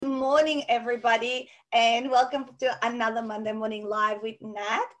morning, everybody, and welcome to another Monday Morning Live with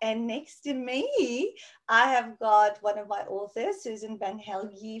Nat. And next to me, I have got one of my authors, Susan Van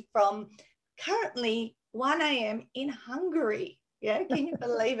Helge, from currently 1 a.m. in Hungary. Yeah, can you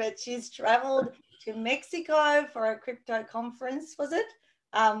believe it? She's traveled to Mexico for a crypto conference, was it?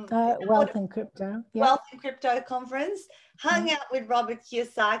 Wealth in Crypto. Yeah. Wealth in Crypto conference, hung out with Robert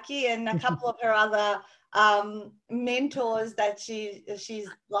Kiyosaki and a couple of her other mentors that she's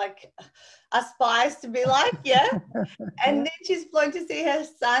like aspires to be like, yeah. And then she's flown to see her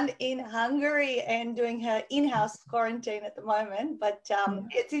son in Hungary and doing her in-house quarantine at the moment. But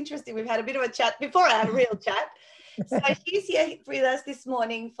it's interesting. We've had a bit of a chat before I had a real chat. So she's here with us this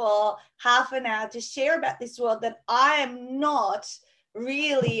morning for half an hour to share about this world that I am not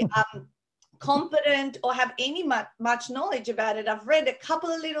really competent or have any much knowledge about it. I've read a couple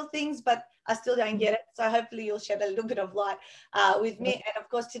of little things, but I still don't get it. So hopefully you'll shed a little bit of light with me. And of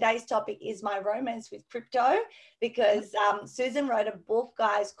course, today's topic is my romance with crypto, because Susan wrote a book,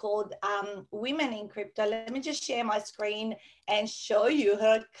 guys, called Women in Crypto. Let me just share my screen and show you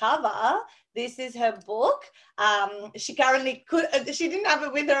her cover. This is her book. She didn't have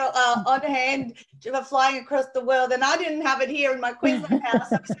it with her on hand, flying across the world, and I didn't have it here in my Queensland house.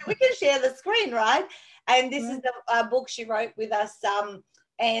 So we can share the screen, right? And this is the book she wrote with us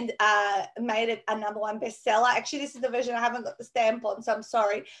and made it a #1 bestseller. Actually, this is the version I haven't got the stamp on, so I'm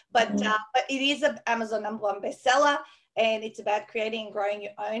sorry. But it is an Amazon #1 bestseller. And it's about creating and growing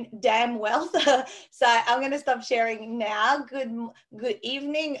your own damn wealth. So I'm going to stop sharing now. Good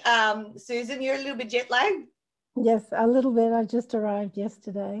evening, Susan. You're a little bit jet lagged? Yes, a little bit. I just arrived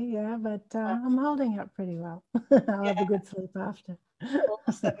yesterday, but I'm holding up pretty well. I'll have a good sleep after.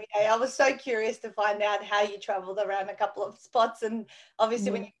 Awesome. Yeah, I was so curious to find out how you traveled around a couple of spots, and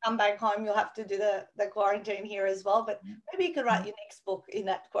obviously when you come back home you'll have to do the quarantine here as well, but maybe you could write your next book in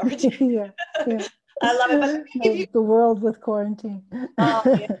that quarantine. yeah. I love it. But the world with quarantine. Oh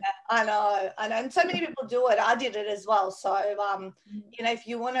yeah, I know, and so many people do it. I did it as well. So if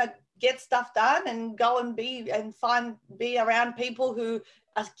you want to get stuff done and go and be around people who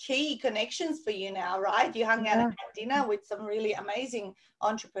are key connections for you now, right? You hung out and had dinner with some really amazing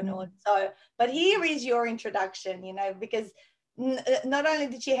entrepreneurs. So, but here is your introduction, because not only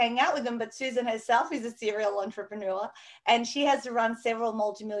did she hang out with them, but Susan herself is a serial entrepreneur, and she has run several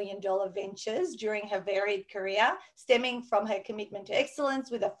multi-million-dollar ventures during her varied career, stemming from her commitment to excellence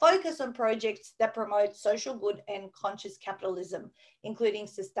with a focus on projects that promote social good and conscious capitalism, including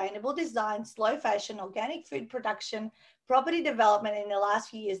sustainable design, slow fashion, organic food production, property development, and in the last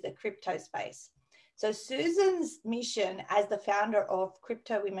few years, the crypto space. So Susan's mission as the founder of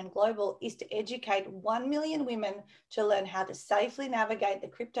Crypto Women Global is to educate 1 million women to learn how to safely navigate the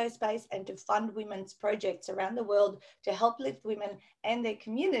crypto space and to fund women's projects around the world to help lift women and their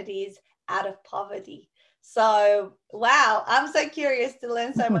communities out of poverty. So, wow, I'm so curious to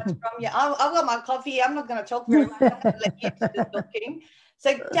learn so much from you. I've got my coffee. I'm not going to talk very much. I'm going to let you do the talking.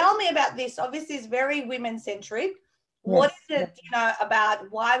 So tell me about this. Obviously, it's very women-centric. What is it, about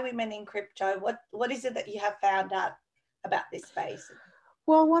why women in crypto? What is it that you have found out about this space?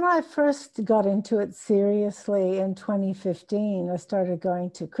 Well, when I first got into it seriously in 2015, I started going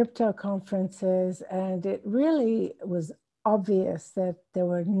to crypto conferences, and it really was obvious that there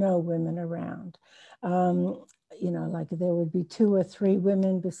were no women around. Like there would be 2 or 3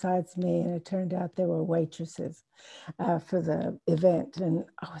 women besides me, and it turned out there were waitresses for the event. And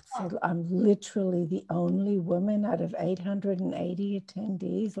I would say I'm literally the only woman out of 880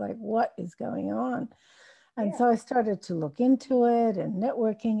 attendees. Like, what is going on? And so I started to look into it, and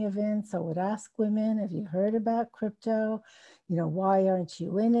networking events. I would ask women, have you heard about crypto? Why aren't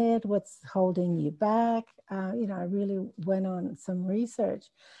you in it? What's holding you back? I really went on some research.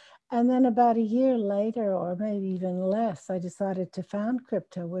 And then about a year later, or maybe even less, I decided to found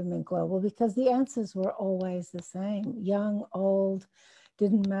Crypto Women Global, because the answers were always the same. Young, old,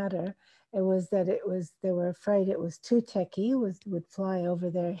 didn't matter. It was that they were afraid it was too techy, would fly over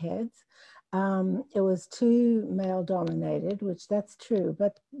their heads. It was too male dominated, which that's true,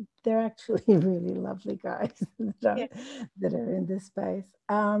 but they're actually really lovely guys that are in this space.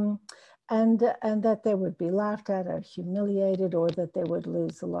 And that they would be laughed at or humiliated, or that they would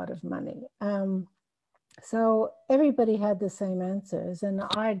lose a lot of money. So everybody had the same answers, and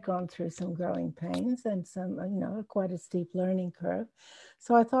I'd gone through some growing pains and some, quite a steep learning curve.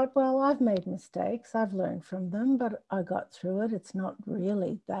 So I thought, well, I've made mistakes, I've learned from them, but I got through it. It's not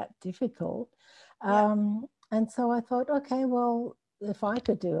really that difficult. And so I thought, okay, well, if I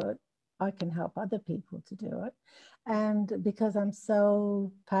could do it, I can help other people to do it. And because I'm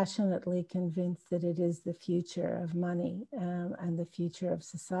so passionately convinced that it is the future of money, and the future of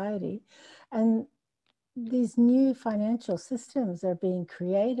society. And these new financial systems are being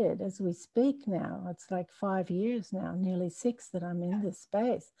created as we speak now. It's like 5 years now, nearly 6, that I'm in this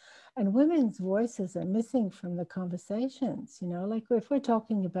space. And women's voices are missing from the conversations. Like if we're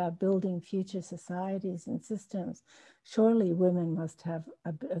talking about building future societies and systems, surely women must have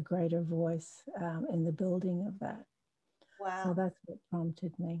a greater voice in the building of that. So Wow. that's what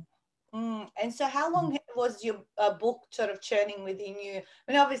prompted me. And so how long was your book sort of churning within you?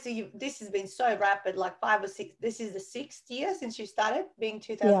 I mean, obviously this has been so rapid, like 5 or 6, this is the 6th year since you started, being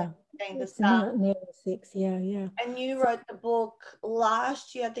Yeah, 2015, the it's start. nearly 6. Yeah, yeah. And you So, wrote the book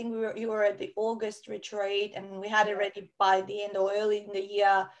last year. I think you were at the August retreat, and we had it ready by the end or early in the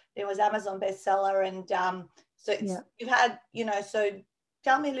year. There was Amazon bestseller, and so yeah. you've had, so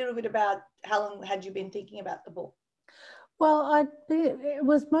tell me a little bit about how long had you been thinking about the book? Well, it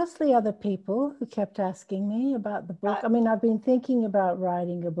was mostly other people who kept asking me about the book. Right. I mean, I've been thinking about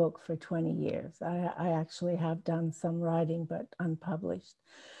writing a book for 20 years. I actually have done some writing, but unpublished.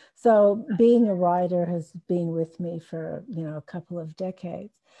 So being a writer has been with me for, a couple of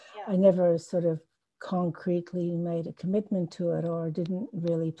decades. Yeah. I never sort of concretely made a commitment to it or didn't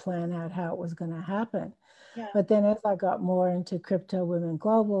really plan out how it was going to happen. Yeah. But then as I got more into Crypto Women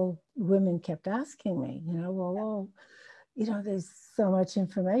Global, women kept asking me, well, there's so much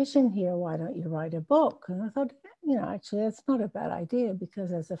information here. Why don't you write a book? And I thought, actually, that's not a bad idea,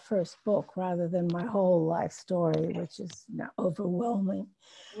 because as a first book, rather than my whole life story, which is overwhelming,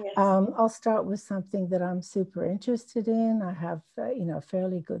 Yes. I'll start with something that I'm super interested in. I have,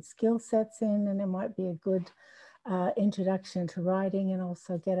 fairly good skill sets in, and it might be a good introduction to writing, and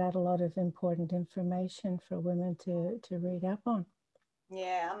also get out a lot of important information for women to read up on.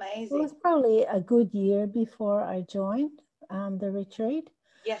 Yeah, It was amazing. probably a good year before I joined the retreat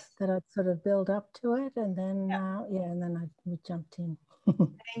Yes. that I'd sort of build up to it, and then Yeah. and then we jumped in.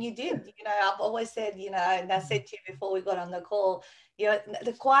 And you did, I've always said, and I said to you before we got on the call,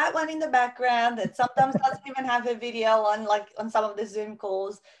 the quiet one in the background that sometimes doesn't even have a video on, like on some of the Zoom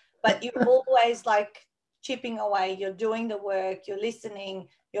calls, but you're always like chipping away, you're doing the work, you're listening,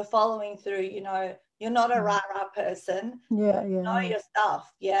 you're following through, you're not a rah-rah person. Yeah, You yeah, know no. your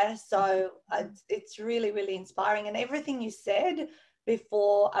stuff. Yeah. So it's really, really inspiring. And everything you said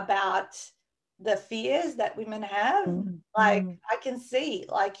before about the fears that women have, like Mm. I can see,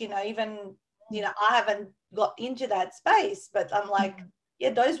 like, even, I haven't got into that space, but I'm like,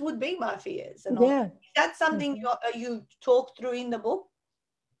 yeah, those would be my fears and all that. Yeah. Is that something Mhm. you talk through in the book?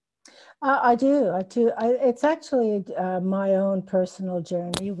 I do. It's actually my own personal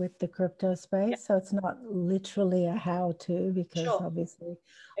journey with the crypto Yeah, space. So it's not literally a how-to, because sure. obviously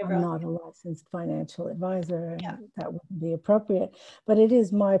I'm Everyone. not a licensed financial advisor, Yeah. and that wouldn't be appropriate. But it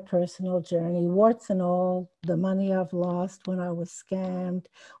is my personal journey, warts and all, the money I've lost when I was scammed,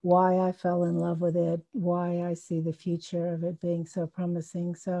 why I fell in love with it, why I see the future of it being so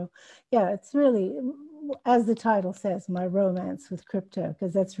promising. So yeah, it's really, as the title says, my romance with crypto,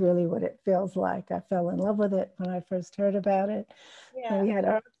 because that's really what it feels like. I fell in love with it when I first heard about it. And Yeah. we had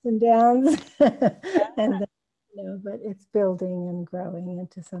our ups and downs, Yeah. and but it's building and growing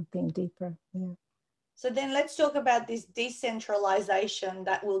into something deeper. Yeah. So then let's talk about this decentralization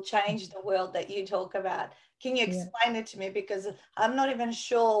that will change the world that you talk about. Can you Yeah. explain it to me? Because I'm not even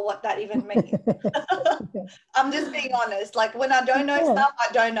sure what that even means. I'm just being honest. Like when I don't know Yeah. stuff,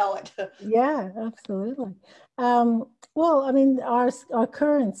 I don't know it. Yeah, absolutely. Well, I mean, our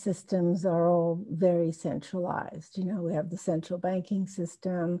current systems are all very centralized. We have the central banking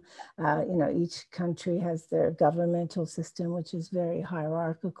system. Each country has their governmental system, which is very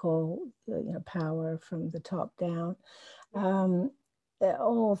hierarchical. Power from the top down. Um, they're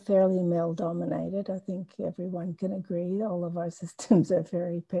all fairly male dominated. I think everyone can agree. All of our systems are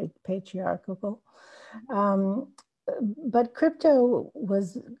very patriarchal. Um, but crypto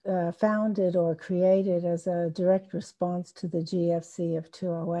was founded or created as a direct response to the GFC of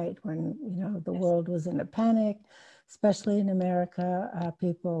 2008, when the Yes. world was in a panic, especially in America.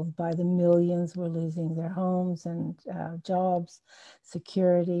 People by the millions were losing their homes and jobs,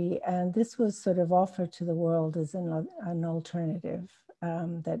 security, and this was sort of offered to the world as an alternative,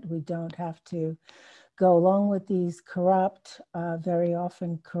 that we don't have to go along with these corrupt, very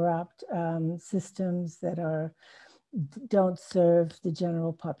often corrupt systems that don't serve the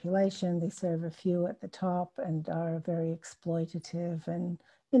general population. They serve a few at the top and are very exploitative, and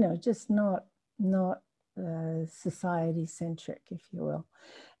just not society centric, if you will.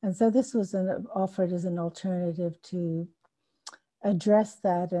 And so this was offered as an alternative to address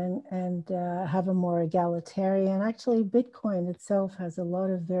that and have a more egalitarian. Actually, Bitcoin itself has a lot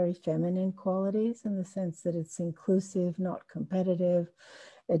of very feminine qualities in the sense that it's inclusive, not competitive.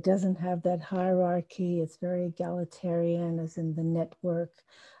 It doesn't have that hierarchy. It's very egalitarian, as in the network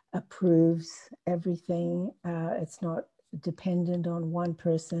approves everything. It's not dependent on one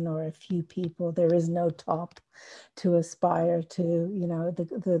person or a few people. There is no top to aspire to. You know,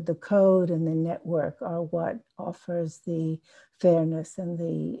 the code and the network are what offers the fairness and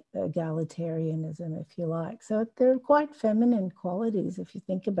the egalitarianism, if you like. So they're quite feminine qualities if you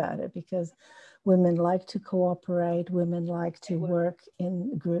think about it, because women like to cooperate, women like to work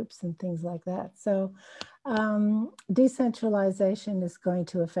in groups and things like that. So decentralization is going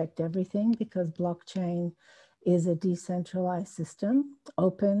to affect everything, because blockchain is a decentralized system,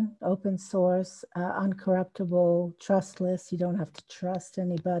 open source, uncorruptible, trustless. You don't have to trust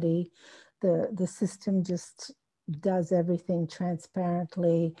anybody. The system just does everything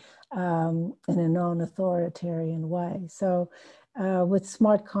transparently in a non-authoritarian way. So with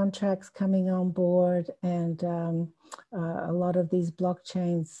smart contracts coming on board and a lot of these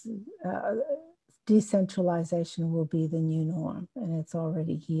blockchains, decentralization will be the new norm, and it's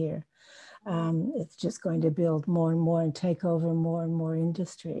already here. It's just going to build more and more and take over more and more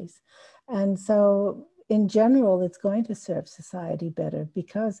industries. And so in general, it's going to serve society better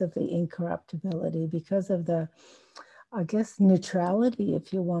because of the incorruptibility, because of the, I guess, neutrality,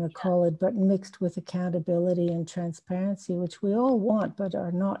 if you want to call it, but mixed with accountability and transparency, which we all want but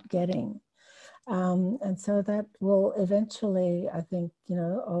are not getting. And so that will eventually, I think, you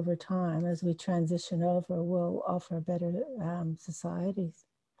know, over time, as we transition over, will offer better societies.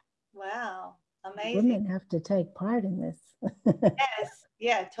 Wow, amazing. Women have to take part in this. Yes,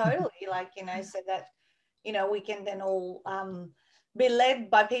 yeah, totally. Like, you know, so that, you know, we can then all be led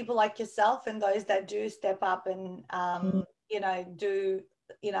by people like yourself and those that do step up and, you know, do,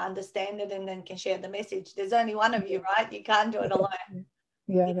 you know, understand it and then can share the message. There's only one of you, right? You can't do it alone.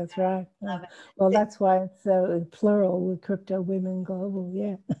 Yeah, that's right. Love it. Well, that's why it's so plural with Crypto Women Global.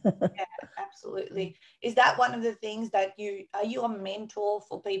 Yeah. Yeah, absolutely. Is that one of the things that are you a mentor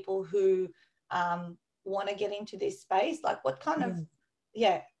for people who want to get into this space? Like what kind of,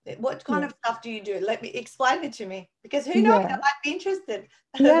 what kind of stuff do you do? Let me explain it to me, because who knows, I might be interested.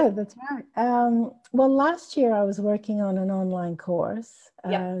 Yeah, that's right. Well, last year I was working on an online course,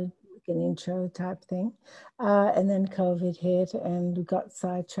 an intro type thing, and then COVID hit and got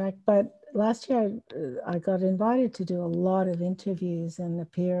sidetracked. But last year I got invited to do a lot of interviews and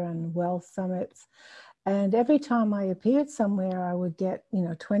appear on wealth summits. And every time I appeared somewhere, I would get, you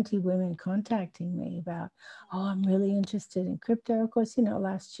know, 20 women contacting me about, oh, I'm really interested in crypto. Of course, you know,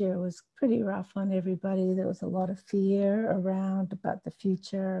 last year was pretty rough on everybody. There was a lot of fear around about the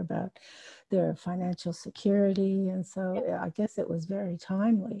future, about their financial security. And so I guess it was very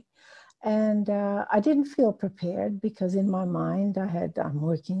timely. And I didn't feel prepared, because in my mind I'm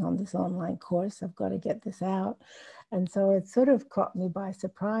working on this online course. I've got to get this out. And so it sort of caught me by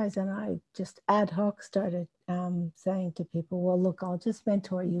surprise. And I just ad hoc started saying to people, well, look, I'll just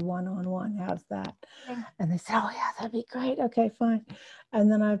mentor you one-on-one. How's that? And they said, oh, yeah, that'd be great. Okay, fine. And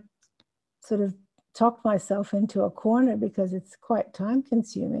then I sort of talked myself into a corner, because it's quite time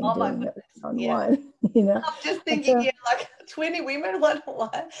consuming doing it one-on-one, you know. I'm just thinking, like 20 women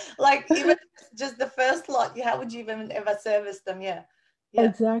one-on-one, like even just the first lot, how would you even ever service them?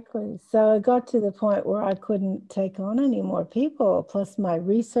 Exactly. So I got to the point where I couldn't take on any more people. Plus, my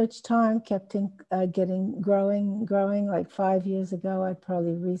research time kept growing. Like 5 years ago, I'd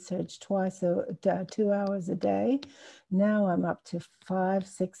probably research 2 hours a day. Now I'm up to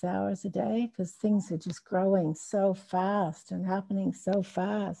 5-6 hours a day, because things are just growing so fast and happening so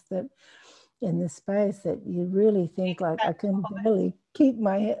fast that in this space that you really think like I can barely keep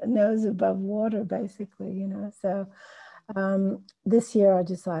my nose above water, basically, you know. So this year I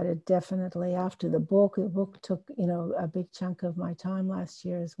decided, definitely after the book took, you know, a big chunk of my time last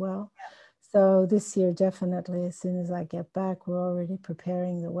year as well. So this year, definitely, as soon as I get back, we're already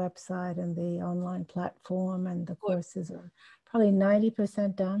preparing the website and the online platform, and the courses are probably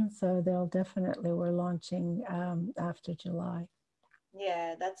 90% done. So we're launching after July.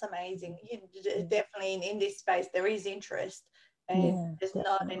 Yeah, that's amazing. Definitely in this space, there is interest, and there's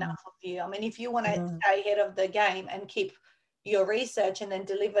not enough of you. I mean, if you want to stay ahead of the game and keep your research and then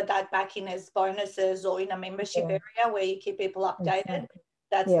deliver that back in as bonuses or in a membership area where you keep people updated,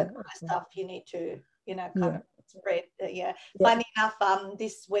 that's the kind of stuff you need to, you know, kind of spread. Funny enough,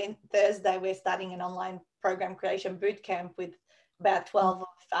 this Thursday, we're starting an online program creation boot camp with about 12 of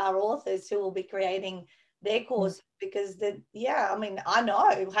our authors who will be creating their courses because I mean, I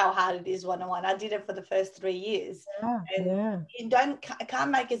know how hard it is one-on-one. I did it for the first 3 years, Yeah, and yeah. you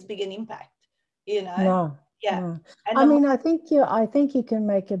can't make as big an impact, you know. No, Yeah, no. and I mean, I think you can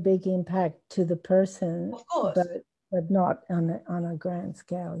make a big impact to the person, of course, but not on a grand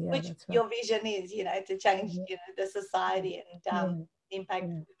scale. Yeah, which that's right. your vision is, to change, Yeah, the society and yeah, impact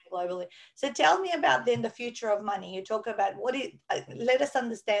yeah. globally. So tell me about then the future of money. You talk about let us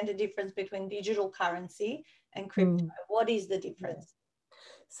understand the difference between digital currency and crypto. Mm. What is the difference?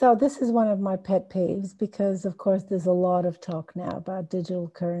 So this is one of my pet peeves because, of course, there's a lot of talk now about digital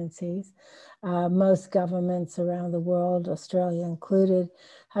currencies. Most governments around the world, Australia included,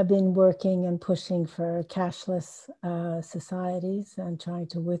 have been working and pushing for cashless societies and trying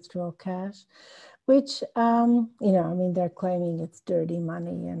to withdraw cash, which, I mean, they're claiming it's dirty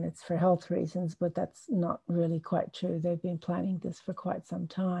money and it's for health reasons, but that's not really quite true. They've been planning this for quite some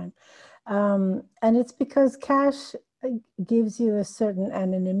time. And it's because cash gives you a certain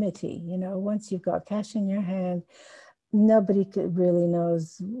anonymity. Once you've got cash in your hand, nobody really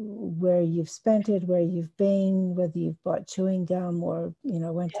knows where you've spent it, where you've been, whether you've bought chewing gum or,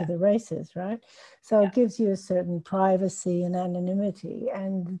 went to Yeah, the races, right? So yeah, it gives you a certain privacy and anonymity,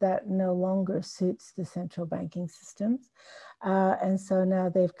 and that no longer suits the central banking systems. And so now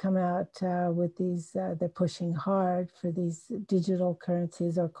they've come out with these, they're pushing hard for these digital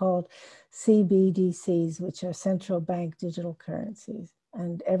currencies, are called CBDCs, which are central bank digital currencies.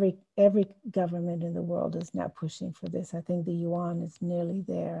 And every government in the world is now pushing for this. I think the yuan is nearly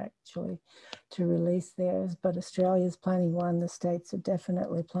there actually to release theirs, but Australia is planning one. The States are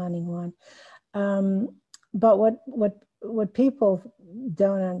definitely planning one. But what people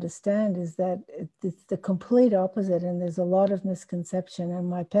don't understand is that it's the complete opposite, and there's a lot of misconception. And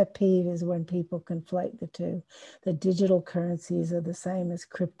my pet peeve is when people conflate the two. The digital currencies are the same as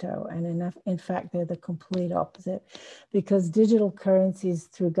crypto, and in fact, they're the complete opposite, because digital currencies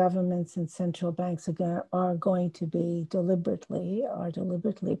through governments and central banks are going to be deliberately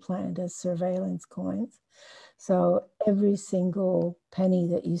planned as surveillance coins. So every single penny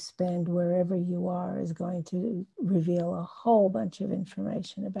that you spend wherever you are is going to reveal a whole bunch of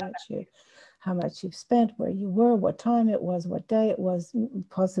information about you, how much you've spent, where you were, what time it was, what day it was,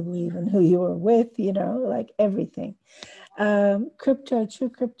 possibly even who you were with, like everything. True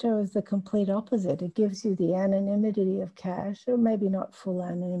crypto is the complete opposite. It gives you the anonymity of cash, or maybe not full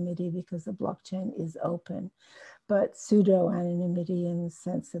anonymity because the blockchain is open, but pseudo anonymity in the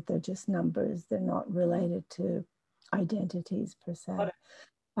sense that they're just numbers. They're not related to identities per got se. it.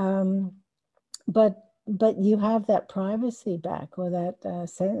 Um, but you have that privacy back, or that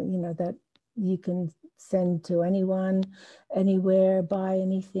that you can send to anyone, anywhere, buy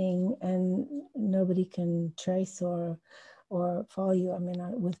anything, and nobody can trace or follow you. I mean,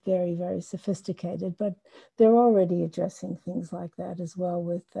 with very, very sophisticated, but they're already addressing things like that as well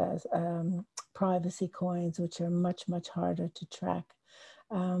with privacy coins, which are much, much harder to track.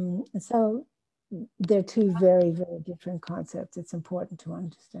 And so they're two very, very different concepts. It's important to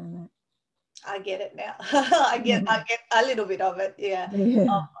understand that. I get it now. I get a little bit of it, yeah,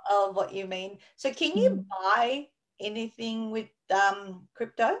 Yeah. of what you mean. So can you Mm. buy anything with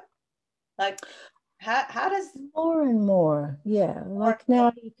crypto? Like how does More and more, yeah. more Like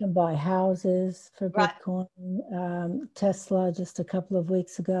now you can buy houses for right? Bitcoin. Tesla just a couple of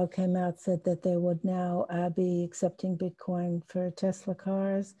weeks ago came out, said that they would now be accepting Bitcoin for Tesla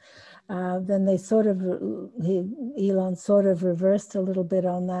cars. Then Elon sort of reversed a little bit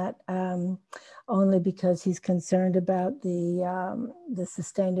on that, only because he's concerned about the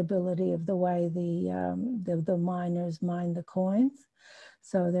sustainability of the way the miners mine the coins.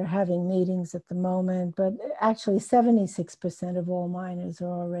 So they're having meetings at the moment, but actually 76% of all miners are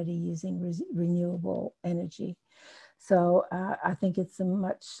already using renewable energy. So I think it's a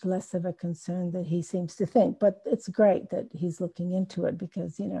much less of a concern that he seems to think. But it's great that he's looking into it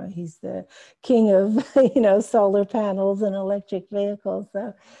because, he's the king of, solar panels and electric vehicles.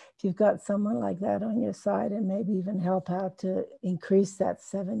 So if you've got someone like that on your side and maybe even help out to increase that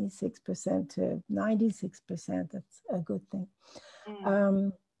 76% to 96%, that's a good thing. Mm.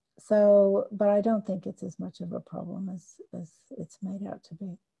 Um, but I don't think it's as much of a problem as it's made out to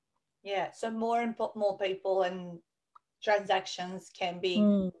be. Yeah, so more and more people and transactions can be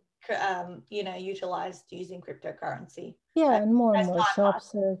Mm. utilized using cryptocurrency Yeah, and as more time passes.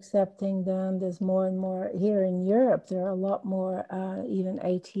 shops are accepting them. There's more and more here in Europe. There are a lot more even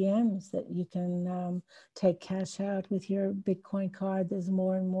ATMs that you can take cash out with your Bitcoin card. There's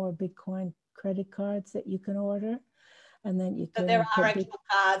more and more Bitcoin credit cards that you can order. and then you So can there are put actual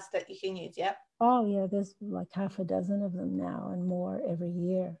cards that you can use. Yep. Oh yeah, there's like half a dozen of them now and more every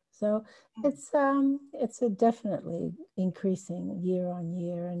year. So it's a definitely increasing year on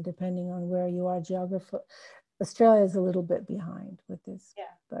year, and depending on where you are geography, Australia is a little bit behind with this,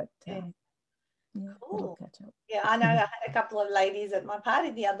 Yeah. but Yeah. yeah, it'll Cool. catch up. Yeah, I know I had a couple of ladies at my party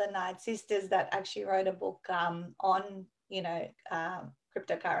the other night, sisters that actually wrote a book on,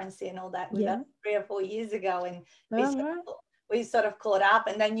 cryptocurrency and all that with us Yeah. 3 or 4 years ago. And we All sort right. of, we sort of caught up,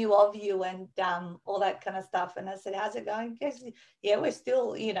 and they knew of you and all that kind of stuff. And I said, how's it going? Guess, yeah, we're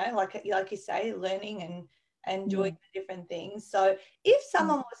still, like you say, learning and doing different things. So if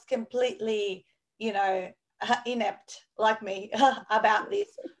someone was completely, inept like me about this,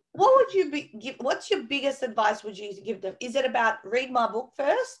 what would you what's your biggest advice would you give them? Is it about read my book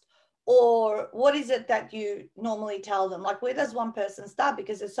first, or what is it that you normally tell them? Like, where does one person start?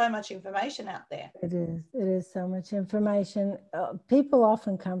 Because there's so much information out there. It is. It is so much information. People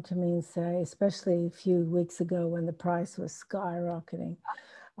often come to me and say, especially a few weeks ago when the price was skyrocketing,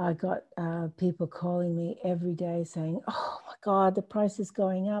 I got people calling me every day saying, oh my God, the price is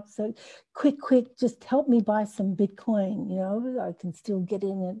going up. So quick, just help me buy some Bitcoin. I can still get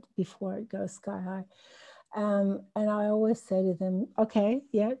in it before it goes sky high. And I always say to them, okay,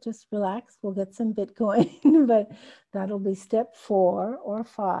 yeah, just relax. We'll get some Bitcoin, but that'll be step 4 or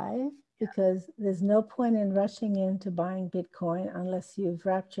 5, because there's no point in rushing into buying Bitcoin unless you've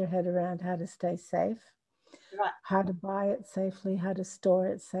wrapped your head around how to stay safe. Right. How to buy it safely, how to store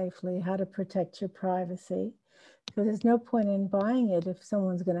it safely, how to protect your privacy. Because there's no point in buying it if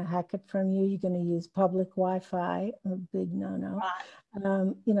someone's going to hack it from you. You're going to use public Wi-Fi, a big no-no.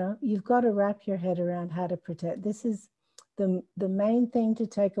 Right. You've got to wrap your head around how to protect. This is the main thing to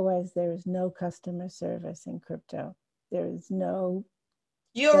take away is there is no customer service in crypto. There is no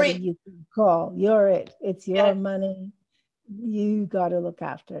You're it. you can call. You're it. It's your Yeah. money. You got to look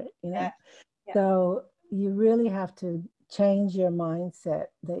after it, Yeah. Yeah. So you really have to change your mindset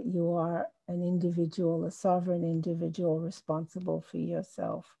that you are an individual, a sovereign individual responsible for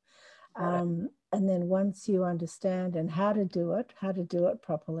yourself. And then once you understand and how to do it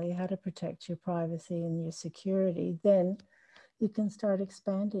properly, how to protect your privacy and your security, then you can start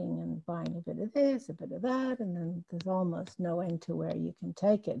expanding and buying a bit of this, a bit of that, and then there's almost no end to where you can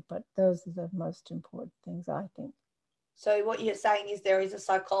take it. But those are the most important things, I think. So what you're saying is there is a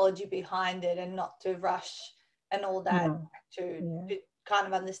psychology behind it, and not to rush and all that, to kind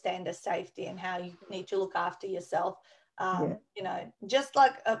of understand the safety and how you need to look after yourself. Just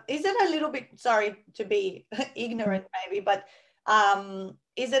like, is it a little bit, sorry to be ignorant maybe, but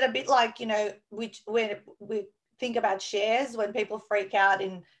is it a bit like, when we think about shares, when people freak out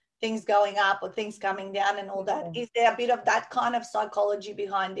in things going up or things coming down and all that, is there a bit of that kind of psychology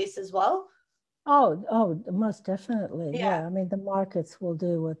behind this as well? Oh, most definitely. Yeah. I mean, the markets will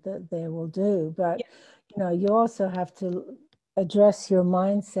do what they will do, but you also have to address your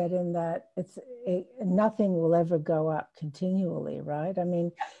mindset in that nothing will ever go up continually, right? I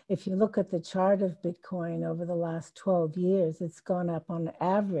mean, if you look at the chart of Bitcoin over the last 12 years, it's gone up on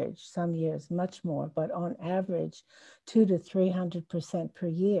average, some years much more, but on average 200 to 300% per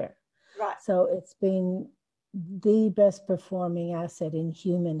year. Right. So it's been the best performing asset in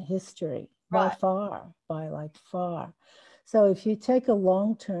human history. By far. So if you take a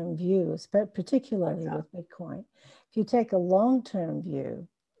long-term view, particularly with Bitcoin, if you take a long-term view,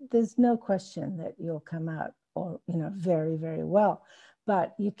 there's no question that you'll come out very, very well.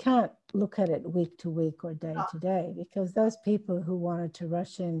 But you can't look at it week to week or day to day, because those people who wanted to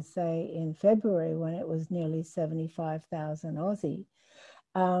rush in, say, in February when it was nearly 75,000 Aussie,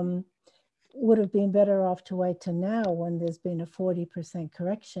 would have been better off to wait to now when there's been a 40%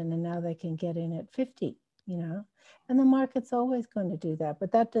 correction, and now they can get in at 50, and the market's always going to do that.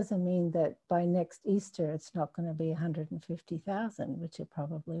 But that doesn't mean that by next Easter, it's not going to be 150,000, which it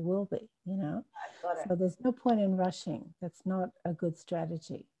probably will be, So there's no point in rushing. That's not a good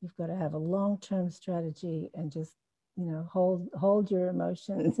strategy. You've got to have a long-term strategy and just, hold your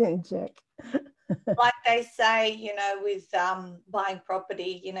emotions in check. Like they say, with buying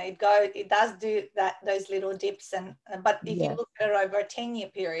property, it does do that, those little dips, but if you look at it over a 10-year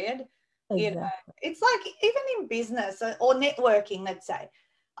period, it's like even in business or networking, let's say,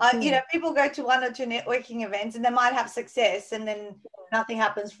 people go to 1 or 2 networking events and they might have success and then nothing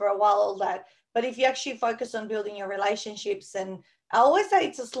happens for a while, all that. But if you actually focus on building your relationships, and I always say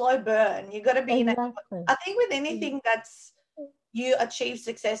it's a slow burn, you got to be I think with anything that's you achieve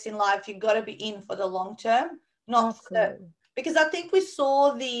success in life, you've got to be in for the long term, not because I think we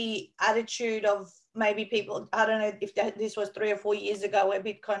saw the attitude of maybe people, I don't know if this was 3 or 4 years ago, where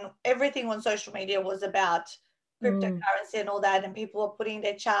Bitcoin, everything on social media was about cryptocurrency and all that, and people were putting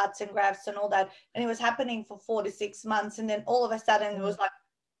their charts and graphs and all that, and it was happening for 4 to 6 months, and then all of a sudden it was like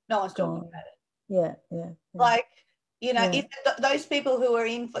no one's talking about it. Yeah. Like, you know, is it those people who are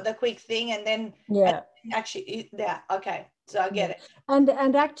in for the quick thing and then actually, okay, so I get it. And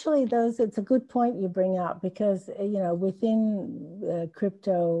actually, it's a good point you bring up, because you know, within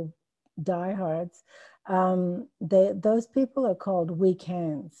crypto diehards, those people are called weak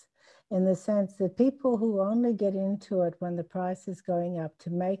hands, in the sense that people who only get into it when the price is going up to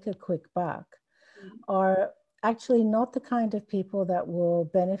make a quick buck are actually not the kind of people that will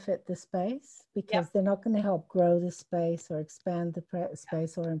benefit the space, because they're not going to help grow the space or expand the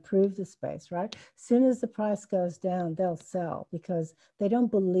space or improve the space, right? As soon as the price goes down, they'll sell because they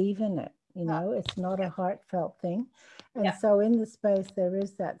don't believe in it. You know, it's not a heartfelt thing. And so in the space, there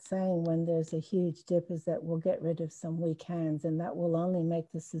is that saying, when there's a huge dip, is that we'll get rid of some weak hands, and that will only make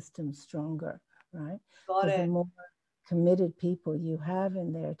the system stronger, right? Because the more committed people you have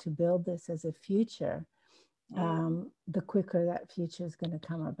in there to build this as a future, the quicker that future is going to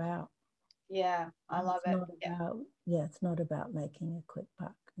come about. Yeah, I love it. It's not about making a quick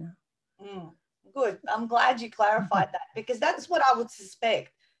buck. No. Good. I'm glad you clarified that, because that's what I would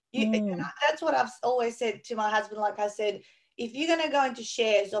suspect. That's what I've always said to my husband. Like I said, if you're going to go into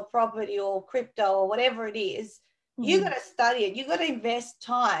shares or property or crypto or whatever it is, you got to study it. You got to invest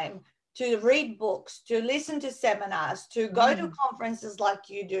time to read books, to listen to seminars, to go to conferences like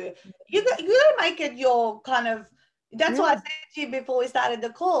you do. You got to make it your kind of, that's why I said to you before we started the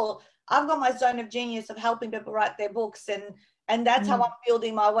call, I've got my zone of genius of helping people write their books, and that's how I'm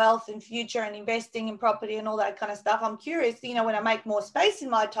building my wealth in future and investing in property and all that kind of stuff. I'm curious, you know, when I make more space in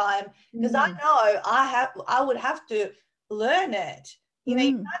my time, because I know I would have to learn it. You know,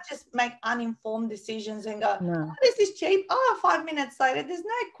 you can't just make uninformed decisions and go, oh, this is cheap. Oh, 5 minutes later, there's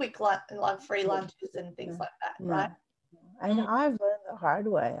no quick like free lunches and things like that, right? And I've learned the hard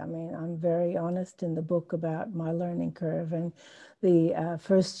way. I mean, I'm very honest in the book about my learning curve. And the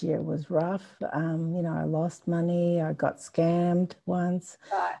first year was rough. You know, I lost money. I got scammed once.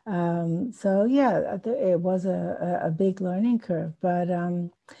 So yeah, it was a big learning curve. But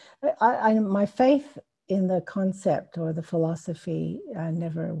my faith in the concept or the philosophy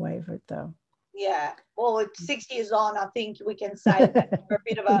never wavered, though. Yeah. Well, at 6 years on, I think we can say that you're a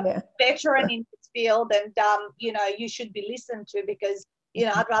bit of a veteran in this field, and you know, you should be listened to, because you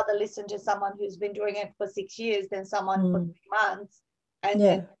know, I'd rather listen to someone who's been doing it for 6 years than someone for 3 months, and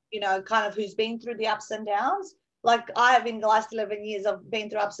then, you know, kind of who's been through the ups and downs. Like I have, in the last 11 years, I've been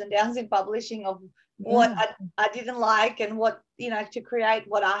through ups and downs in publishing of what I didn't like, and what, you know, to create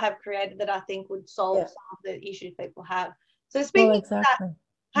what I have created that I think would solve some of the issues people have. So speaking of that,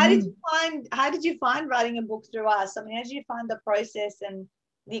 how did you find writing a book through us? I mean, how did you find the process and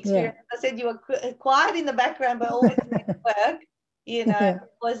the experience? I said you were quiet in the background, but always doing work. You know,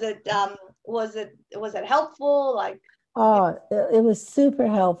 was it helpful? Like, it was super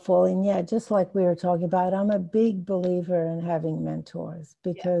helpful. And just like we were talking about, I'm a big believer in having mentors,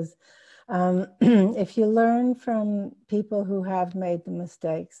 because if you learn from people who have made the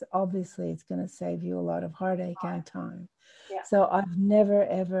mistakes, obviously it's going to save you a lot of heartache and time. So I've never,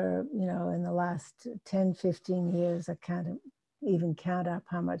 ever, you know, in the last 10, 15 years, I can't even count up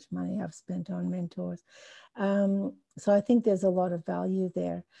how much money I've spent on mentors. So I think there's a lot of value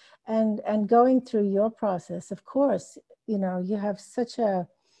there. And going through your process, of course, you know, you have such a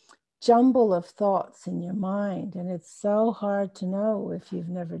jumble of thoughts in your mind, and it's so hard to know if you've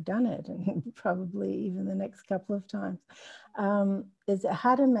never done it, and probably even the next couple of times, is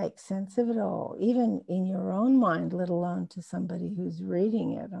how to make sense of it all, even in your own mind, let alone to somebody who's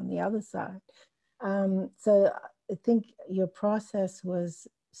reading it on the other side. So I think your process was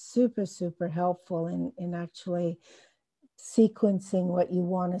super, super helpful in actually sequencing what you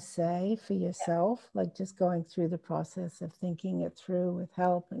want to say for yourself, like just going through the process of thinking it through with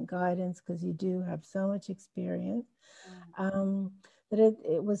help and guidance, because you do have so much experience. That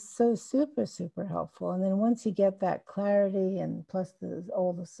it was so super, super helpful. And then once you get that clarity, and plus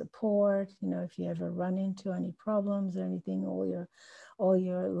all the support, you know, if you ever run into any problems or anything, all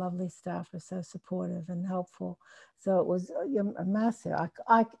your lovely staff are so supportive and helpful. So it was a massive,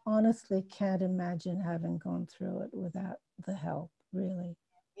 I honestly can't imagine having gone through it without the help, really.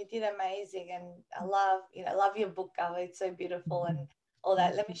 You did amazing, and I love your book cover. It's so beautiful and all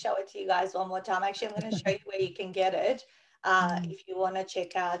that. Let me show it to you guys one more time. Actually, I'm going to show you where you can get it if you want to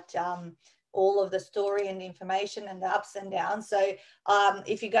check out all of the story and the information and the ups and downs. So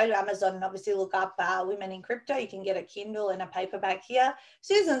if you go to Amazon and obviously look up Women in Crypto, you can get a Kindle and a paperback here.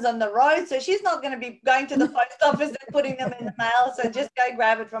 Susan's on the road, so she's not going to be going to the post office and putting them in the mail. So just go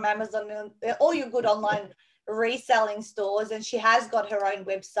grab it from Amazon and all your good online reselling stores, and she has got her own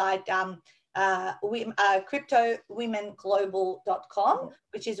website, cryptowomenglobal.com,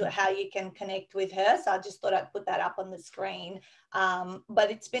 which is how you can connect with her. So I just thought I'd put that up on the screen.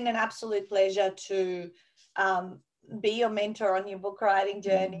 But it's been an absolute pleasure to be your mentor on your book writing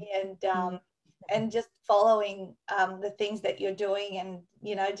journey, and just following the things that you're doing, and,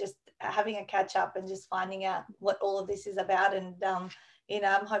 you know, just having a catch up and just finding out what all of this is about. And, you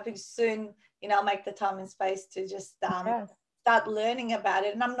know, I'm hoping soon, you know, I'll make the time and space to just start learning about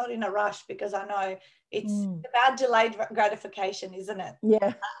it. And I'm not in a rush, because I know it's about delayed gratification, isn't it?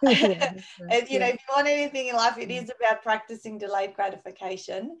 Yeah. And, you know, if you want anything in life, it is about practicing delayed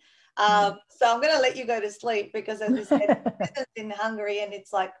gratification. So I'm going to let you go to sleep, because, as we said, it's in Hungary and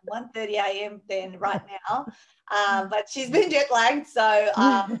it's like 1:30 a.m. then right now. But she's been jet lagged. So,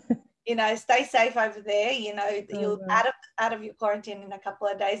 you know, stay safe over there. You know, you're out of your quarantine in a couple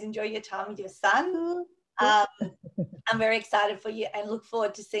of days. Enjoy your time with your son. I'm very excited for you and look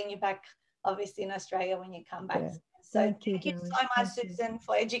forward to seeing you back, obviously, in Australia when you come back. So thank you so much, Susan,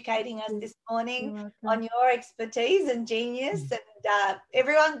 for educating us this morning on your expertise and genius. And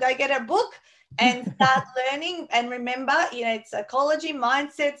everyone, go get a book and start learning. And remember, you know, it's psychology,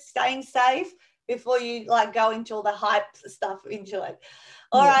 mindset, staying safe before you like go into all the hype stuff into it.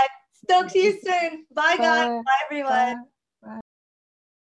 All right. Talk to you soon. Bye, guys. Bye, everyone. Bye.